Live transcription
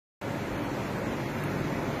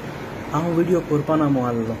हांव व्हिडिओ करपाना मो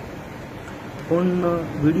आसलो, पूण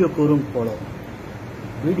व्हिडिओ करूंक पडलो.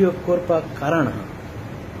 व्हिडिओ करपाक कारण आहा.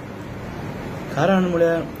 कारण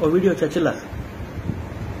म्हळ्यार हो व्हिडिओ चर्चिला.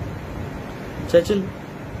 चर्चिल,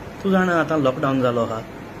 तूं जाणा आतां लॉकडावन जालो आहा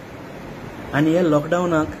आनी हे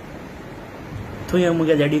लॉकडावनाक तुवें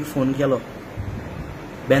म्हज्या डॅडीक फोन केलो,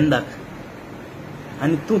 बेंदाक,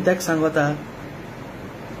 आनी तूं ताका सांगता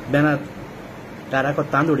बेनात घराको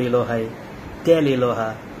तांदूळ येयलो आहाय, तेल येयलो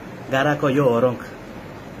आहा, घराको यो व्हरोंक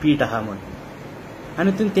पीठ आहा म्हूण.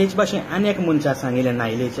 आनी तुवें तेच भाशेन आनी एक मनशाक सांगिल्लें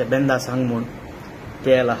नायलेच्या बेंदा सांग म्हूण,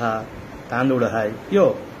 तेल आहा, तांदूळ आहाय, यो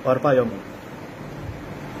व्हरपा यो म्हूण.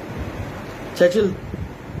 चर्चिल,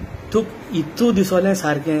 तूं इतू दिसोलें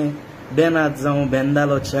सारकें बेनात जावं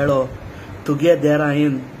बेंदालो चेडो तुगे देरा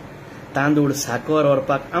येवन तांदूळ साकर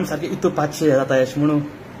व्हरपाक आम सारकें इतू पांचशे जाता अशें म्हणून.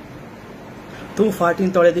 तूं फाटीं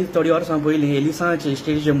थोडी वर्सां पयलीं एलिसाचे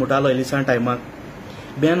स्टेजीचेर म्हणटालो एलिसा टायमाक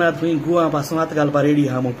बेनात खंय गुवा पासून हात घालपाक रेडी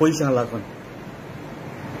आहा म्हूण पयशांक लागून.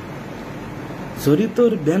 जरी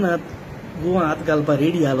तर बेनात गुवा हात घालपाक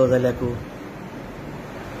रेडी आलो जाल्यार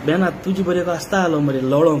बेनात तुजे बरें आसता आलो मरे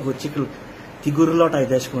लोळोंक चिकल तिगूर लोटाय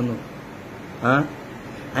तेश करून आं.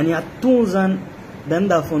 आनी आतां तूं जावन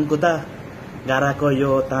बेंदा फोन कोता घराको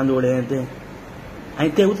यो तांदूळ हें तें. आनी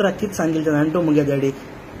ते उतराक कितें सांगिल्लें जाणा तूं म्हगे डॅडीक,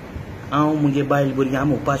 हांव म्हगे बायल भुरगीं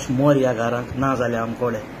आमी उपाश मोर ह्या घराक ना जाल्यार आमकां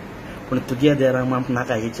कोळें, पूण तुगे देराक आमकां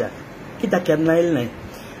नाका हिच्याक कित्याक केन्ना येयलें न्हय.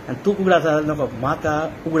 आनी तूं उगडास नाका म्हाका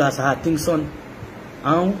उगडास आहा थिंगसून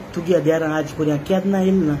हांव तुगे देराक आज पर्यंत केन्ना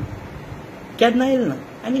येयलें ना, केन्ना येयलें ना.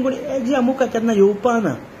 आनी गोडे हेज्या मुखार केन्ना येवपा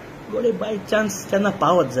ना. गोडे बाय चान्स केन्ना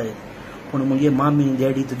पावत जाय. पूण म्हगे मामी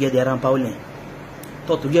डॅडी तुगे देरां पावलें,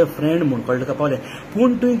 तो तुगे फ्रेंड म्हूण कळ्ळें तुका पावलें.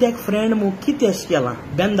 पूण तुवें तेका फ्रेंड म्हूण कितें अशें केलां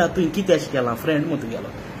बेंदा, तुवें कितें अशें केलां फ्रेंड म्हूण तुगेलो.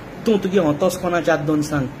 तूं तुगे होतोस कोणाच्या हात दोन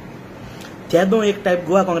सांग. तेदो एक टायप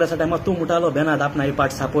गोवा काँग्रेसा टायमार तूं म्हणटालो बेनात आपणाची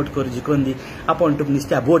पार्ट सपोर्ट कर, जिखून दी, आपूण तुका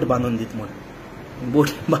नुस्त्या बोट बांदून दित म्हूण. बोट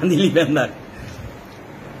बांदिल्ली बेंदाक.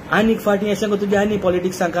 आनीक फाटीं अशें तुगे आनी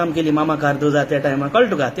पॉलिटिक्सांत काम केली मामा कारदोजा त्या टायमार कळ्ळें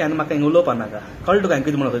तुका. ते आनी म्हाका हिंग उलोवपा नाका, कळ्ळें तुका हांवें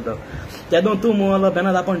कितें म्हणत होतो. तेदो तूं म्हणलो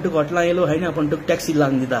बेनात आपूण तुका हॉटलां येयलो हाय न्ही, आपूण तुका टॅक्सी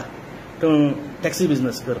लावन दिता, तूं टॅक्सी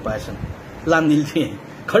बिजनस करपा अशें लावन दिली तुवें,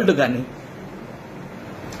 कळ्ळें तुका न्ही.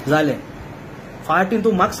 जालें. फाटीं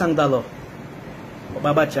तूं म्हाका सांगतालो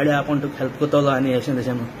बाबा चेड्या आपूण तुका हेल्प करतलो आनी अशें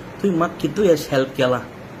तशें म्हणून. तुवें म्हाका कितूय अशें हेल्प केलां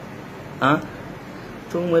आं.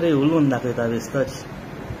 तूं मरे उलोवन दाखयता बेश्टोच.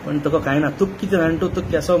 पण तुका कांय ना. तुका कितें जाण तूं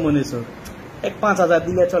केसो मनीस. एक 5,000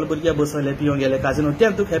 दिले चल भुरगे बसले पिवंक गेले काजिनो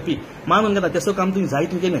तें तुका हॅपी मानून घेता. तेसो काम तुवें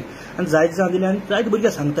जायत केलें आनी जायत जावन दिलें आनी जायत भुरगे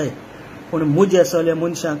सांगताय. पूण म्हजे असले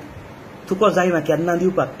मनशाक तुका जायना केन्ना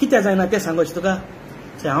दिवपाक. कितें जायना तें सांगोचें तुका.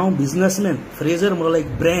 हांव बिजनसमॅन, फ्रेजर म्हणलो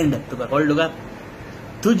एक ब्रँड तुका, कळ्ळें तुका.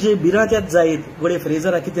 तुजे भिरांत्यात जायत गोडे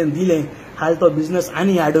फ्रेजराक कितें दिलें हाल तो बिजनस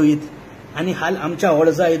आनी आडोयत आनी हाल आमच्या व्हड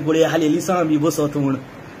जायत गोडे हाल एलिसा बी बसत म्हूण.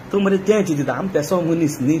 तूं मरे तें चिंतिता आम तेसो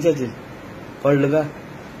मनीस न्ही चेचेर, कळ्ळें तुका.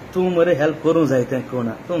 तूं मरे हेल्प करूंक जाय तें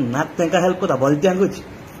कोणा. तूं नात तांकां हेल्प करता भलत्यांकूच.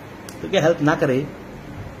 तुका हेल्प नाका रे.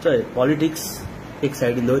 चय पॉलिटिक्स एक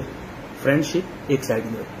सायडीन दवर, फ्रेंडशीप एक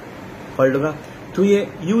सायडीन दवर, कळ्ळें तुका.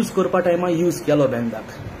 तुवें यूज करपा टायमार यूज केलो बेंदाक,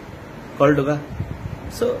 कळ्ळें तुका.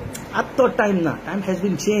 सो आतां तो टायम ना. Time has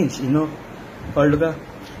bin change you know, कळ्ळें तुका.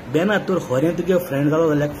 बेनात तर खरें तुगे फ्रेंड जालो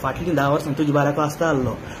जाल्यार फाटलीं 10 वर्सां तुजे बाराको आसता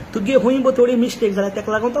आसलो. तुगे हूंय थोडी मिस्टेक जाल्या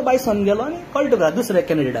ताका लागून तो बायसोन गेलो आनी कळ्ळें तुका दुसऱ्या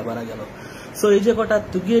कॅन्डिडेटा बारा गेलो. सो हेजे कोटा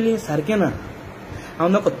तुगेली सारकें ना. हांव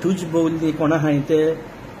नाका तुजे बोवली कोणा हाय ते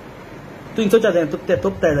तुवें चोवच्या जाय तुका ते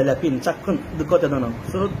तोपताय जाल्यार पीन चाक्कून दुखोत येता न्हू.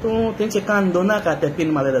 सो तूं तेंचे कान दोनाका ते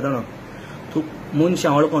पीन मारले जाता न्हू. तूं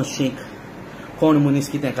मनशां वळखोन शीक कोण मनीस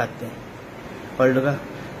कितें खात तें, कळ्ळें तुका.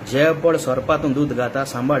 जे पड सोरपातून दूद घाता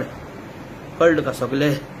सांबाळ, कळ्ळें तुका. सगळे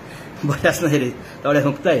बरें आसनाय रे थोडे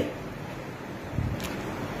हुंकताय.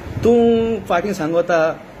 तूं फाटीं सांगता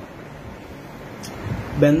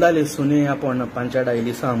बेंदाले सुने आपूण पांचाडा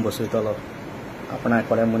एलिसा बसयतलो आपणा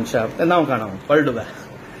कोड्या मनशाक तें नांव काणाव, कळ्ळें तुका.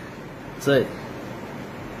 चय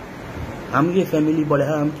आमगे फॅमिली बळे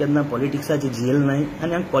आहा. आमी केन्ना पॉलिटिक्साची जियेल नाय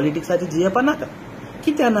आनी आमकां पॉलिटिक्साची जियेवपा नाका.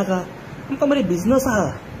 कित्याक नाका. आमकां मरे बिजनस आहा,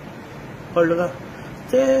 कळ्ळें तुका.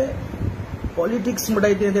 ते पॉलिटिक्स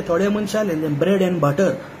म्हणटाय ते थोडे मनशां तें ब्रेड एंड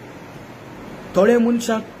बटर. थोडे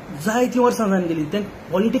मनशांक जायतीं वर्सां जावन गेलीं तें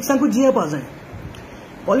पॉलिटिक्सांकूच जियेवपा जाय.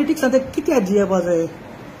 पॉलिटिक्सांत कित्याक जियेवपा जाय.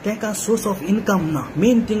 तांकां सोर्स ऑफ इनकम ना.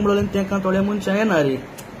 मेन थिंग म्हणल्यार तांकां थोडे मनशां येना रे,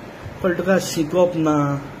 कळ्ळें तुका. शिकोवप ना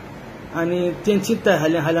आनी तें चिंत्ताय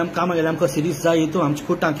हाल्या आमकां कामां गेल्यार आमकां सिरीज जाय तूं आमच्या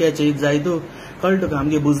खुटां खेळचे जाय तूं, कळ्ळें तुका.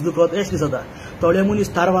 आमगे बुजदुखत एश दिसता. थोडे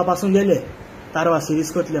मनीस तारवा पासून गेले तारवा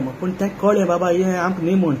सिरीज करतले मग, पूण तें कळ्ळें बाबा हें आमकां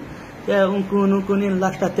न्ही म्हूण. ते उंकून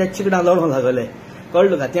लास्टाक त्या चिकडां लडोंक लागले,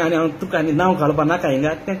 कळ्ळें तुका. तें आनी हांव तुका आनी नांव घालपा नाका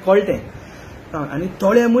हिंगा तें कळटें. आनी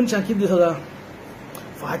थोड्या मनशांक कितें दिसता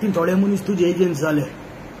फाटीं थोडे मनीस तुजे एजेंट जाले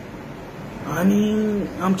आनी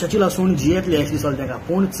आमच्या चिला सोडून जियेतले अशें दिसलें तांकां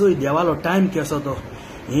पूण चोय देवालो टायम कसो तो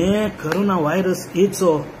हे कोरोना व्हायरस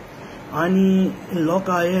येचो आनी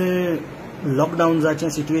लोकां हे लॉकडावन जावचें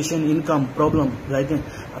सिट्युएशन इनकम प्रॉब्लम जायतें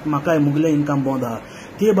आतां म्हाकाय मुगलें इनकम बंद आहा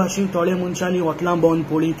ते भाशेन थोड्या मनशांनी हॉटलां बंद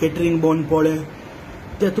पडलीं केटरिंग बंद पडलें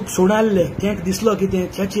ते तुका सोडाल्ले तांकां दिसलो कितें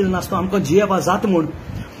चर्चिल नासतो आमकां जियेवपा जाता म्हूण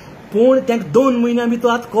पूण तांकां 2 म्हयन्यां भितर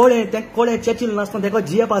आतां कळ्ळें चर्चिल नासतो ताका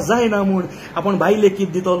जियेवपा जायना म्हूण आपूण बायले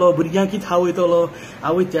कितें दितलो भुरग्यांक कितें खावयतलो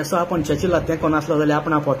आवय तेसो आपूण चर्चिलाक तेंको नासलो जाल्यार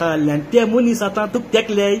आपणा पोटा हाडलें आनी ते मनीस आतां तुका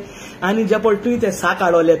तेकले आनी जे पळय तुवें ते साक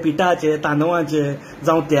हाडवले पिठाचे तांदळाचे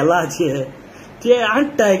जावं तेलाचे ते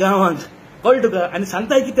हाडटाय गांवांत कळ्ळें तुका आनी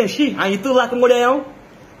सांगताय कितें शी हांवें हितू लाख मोडे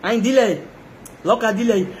हांवें दिले लोकांक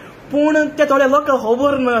दिले पूण ते थोड्या लोकांक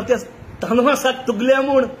खबर ना ते तांदळा साक तुगले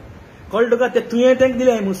म्हूण कळ्ळें तुका ते तुवें तांकां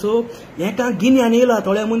दिले न्हू सो हेका गिन्यान येयला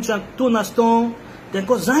थोड्या मनशांक तूं नासतो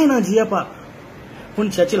तांकां जायना जियेवपाक पूण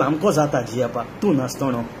चर्चिल आमकां जाता जियेवपाक तूं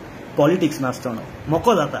नासतना पॉलिटिक्स नासतना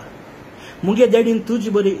मोको जाता मुगे डॅडीन तुजे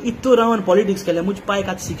बरी इतू रावन पॉलिटिक्स केलें म्हजे पायक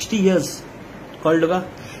आतां 60 years कळ्ळें तुका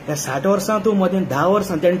ह्या 60 वर्सां तूं मदें 10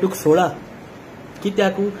 वर्सां तेणें तुका सोडा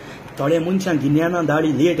कित्याक थोड्या मनशांक गिन्याना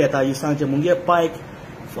दाळी लेट येता दिसांचे मुगे पायक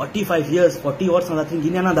 45 years 40 वर्सां जाता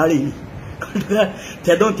गिन्याना दाळी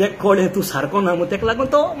तेदो तेक कळ्ळें तूं सारको ना म्हूण तेका लागून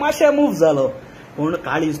तो मातशें मूव जालो पूण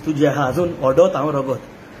काळीज तुजें आहा अजून ओडोत हांव रगत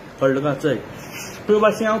कळ्ळें तुका चोय तुजे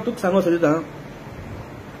भाशेन हांव तुका सांगो सोदिता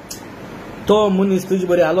तो मनीस तुजे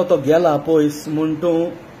बरें आलो तो गेला पयस म्हूण तूं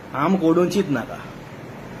आमकां ओडूंचीच नाका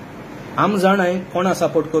आम जाणाय कोणा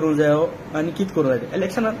सपोर्ट करूंक जायो आनी कितें करूंक जाय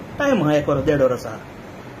इलेक्शनाक टायम आहा 1.5 वर्स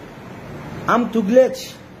आहा आम तुगलेच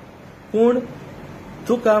पूण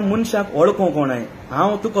तुका मनशाक वळखो कोणाय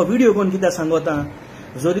हांव तुका व्हिडिओ करून कित्याक सांगता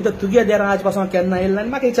जरी तर तुगे देरां आज पासून केन्ना येयला आनी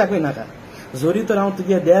म्हाका विचारूय नाका जरी तर हांव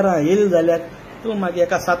तुगे देरां येयला जाल्यार तूं म्हाका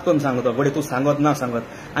एका सात करून सांगतो बडे तूं सांगत ना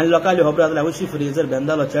सांगत आनी लोकांली खबर जाल्यार अशी फ्रीजर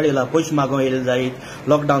बेंदालो चेडयला पयशे मागो येयला जायत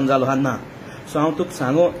लॉकडावन जालो हा ना सो हांव तुका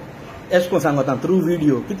सांगो एश कोन्न सांगता थ्रू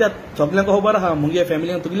व्हिडिओ कित्याक सगल्यांक खबर आहा मुगे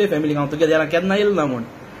फॅमिलीक तुगले फॅमिलीक हांव तुगे देरां केन्ना येयला ना म्हूण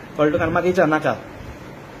कळ्ळें तुका आनी म्हाका विचार नाका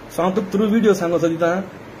सो हांव तुका थ्रू व्हिडिओ सांगो सोदिता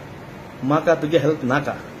म्हाका तुगे हेल्प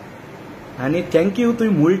नाका आनी थँक्यू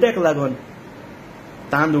तुवें मुलट्याक लागून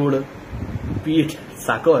तांदूळ पीठ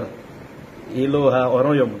साकर येलो हा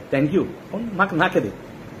ओरोयो म्हूण थँक्यू पूण म्हाका नाका दे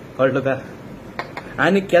कळ्ळें तुका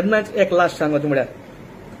आनी केन्नाच एक लास्ट सांगता म्हळ्यार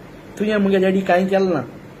तुवें मुगे डॅडी कांय केलें ना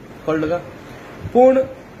कळ्ळें तुका पूण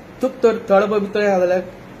तुका तर थोडो भितर जाल्यार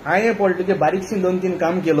हांवें पळय तुगे बारीकशीं 2-3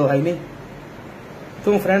 काम केलो हाय न्ही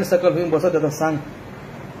तूं फ्रेंड सकल खंय बसत येता सांग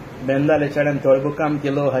बेंदाले चेड्यान थोडो काम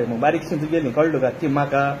केलो हाय म्हूण बारीकशीं तुगेली कळ्ळें तुका ती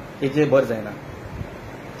म्हाका हेजेर बरें जायना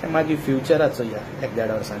तें मागीर फ्युचराचो या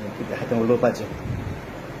 1-1.5 वर्सांनी कितें आहा तें उलोवपाचें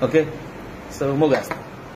ओके सो मोग आसता